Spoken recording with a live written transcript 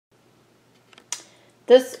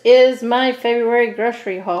This is my February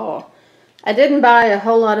grocery haul. I didn't buy a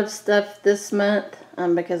whole lot of stuff this month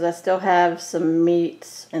because I still have some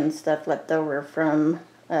meats and stuff left over from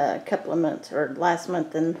a couple of months, or last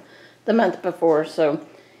month and the month before. So,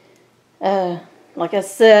 like I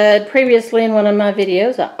said previously in one of my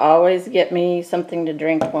videos, I always get me something to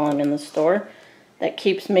drink while I'm in the store. That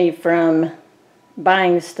keeps me from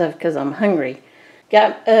buying stuff because I'm hungry.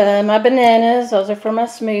 Got my bananas. Those are for my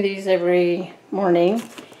smoothies every morning.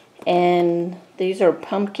 And these are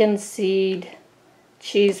pumpkin seed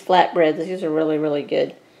cheese flatbreads. These are really, really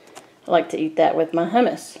good. I like to eat that with my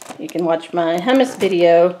hummus. You can watch my hummus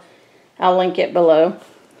video. I'll link it below.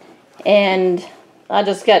 And I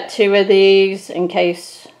just got 2 of these in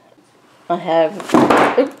case I have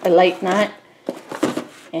a late night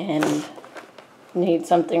and need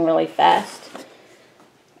something really fast.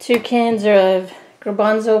 2 cans of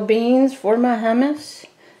garbanzo beans for my hummus.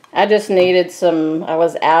 I just needed some. I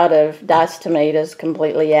was out of diced tomatoes,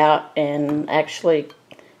 completely out, and actually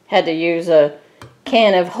had to use a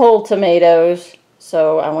can of whole tomatoes,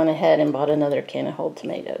 so I went ahead and bought another can of whole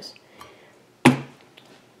tomatoes.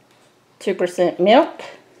 2% milk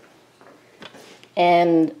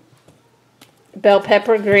and bell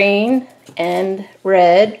pepper green and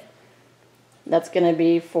red. That's going to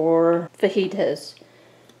be for fajitas.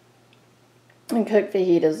 And cook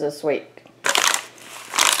fajitas this week.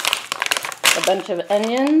 A bunch of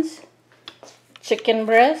onions, chicken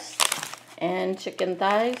breast, and chicken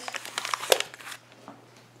thighs.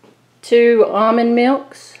 2 almond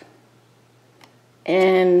milks,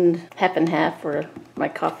 and half and half for my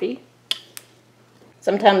coffee.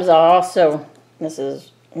 Sometimes I also, this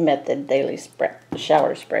is Method Daily spray,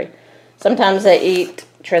 Shower Spray. Sometimes I eat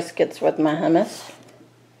Triscuits with my hummus.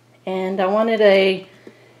 And I wanted a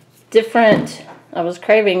different, I was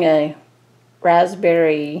craving a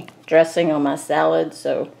raspberry dressing on my salad,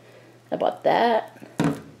 so I bought that.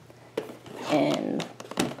 And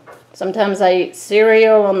sometimes I eat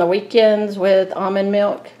cereal on the weekends with almond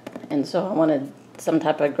milk, and so I wanted some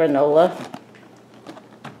type of granola.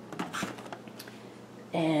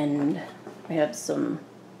 And we have some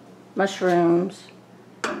mushrooms,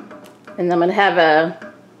 and I'm going to have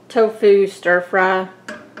a tofu stir fry,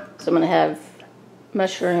 so I'm going to have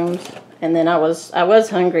mushrooms. And then I was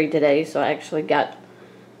hungry today, so I actually got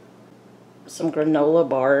some granola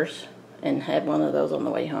bars and had one of those on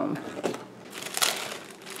the way home.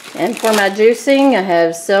 And for my juicing, I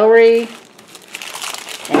have celery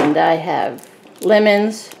and I have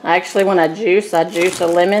lemons. Actually, when I juice a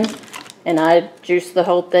lemon and I juice the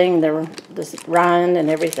whole thing, the rind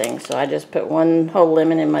and everything. So I just put 1 whole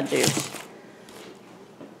lemon in my juice.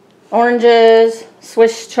 Oranges,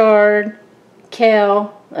 Swiss chard,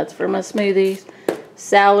 kale. That's for my smoothies.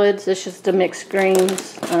 Salads, it's just to mix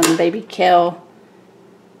greens. Baby kale,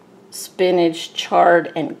 spinach,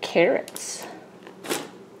 chard, and carrots.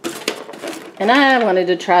 And I wanted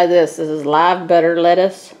to try this. This is live butter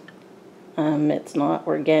lettuce. It's not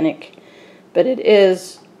organic, but it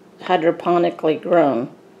is hydroponically grown.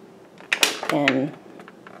 And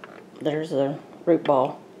there's a root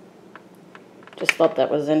ball. Just thought that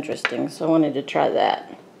was interesting, so I wanted to try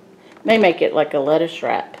that. May make it like a lettuce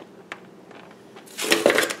wrap.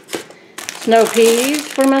 Snow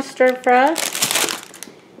peas for my stir fry.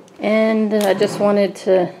 And I just wanted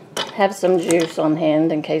to have some juice on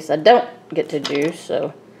hand in case I don't get to juice,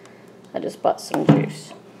 so I just bought some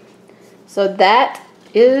juice. So that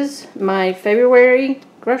is my February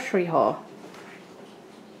grocery haul.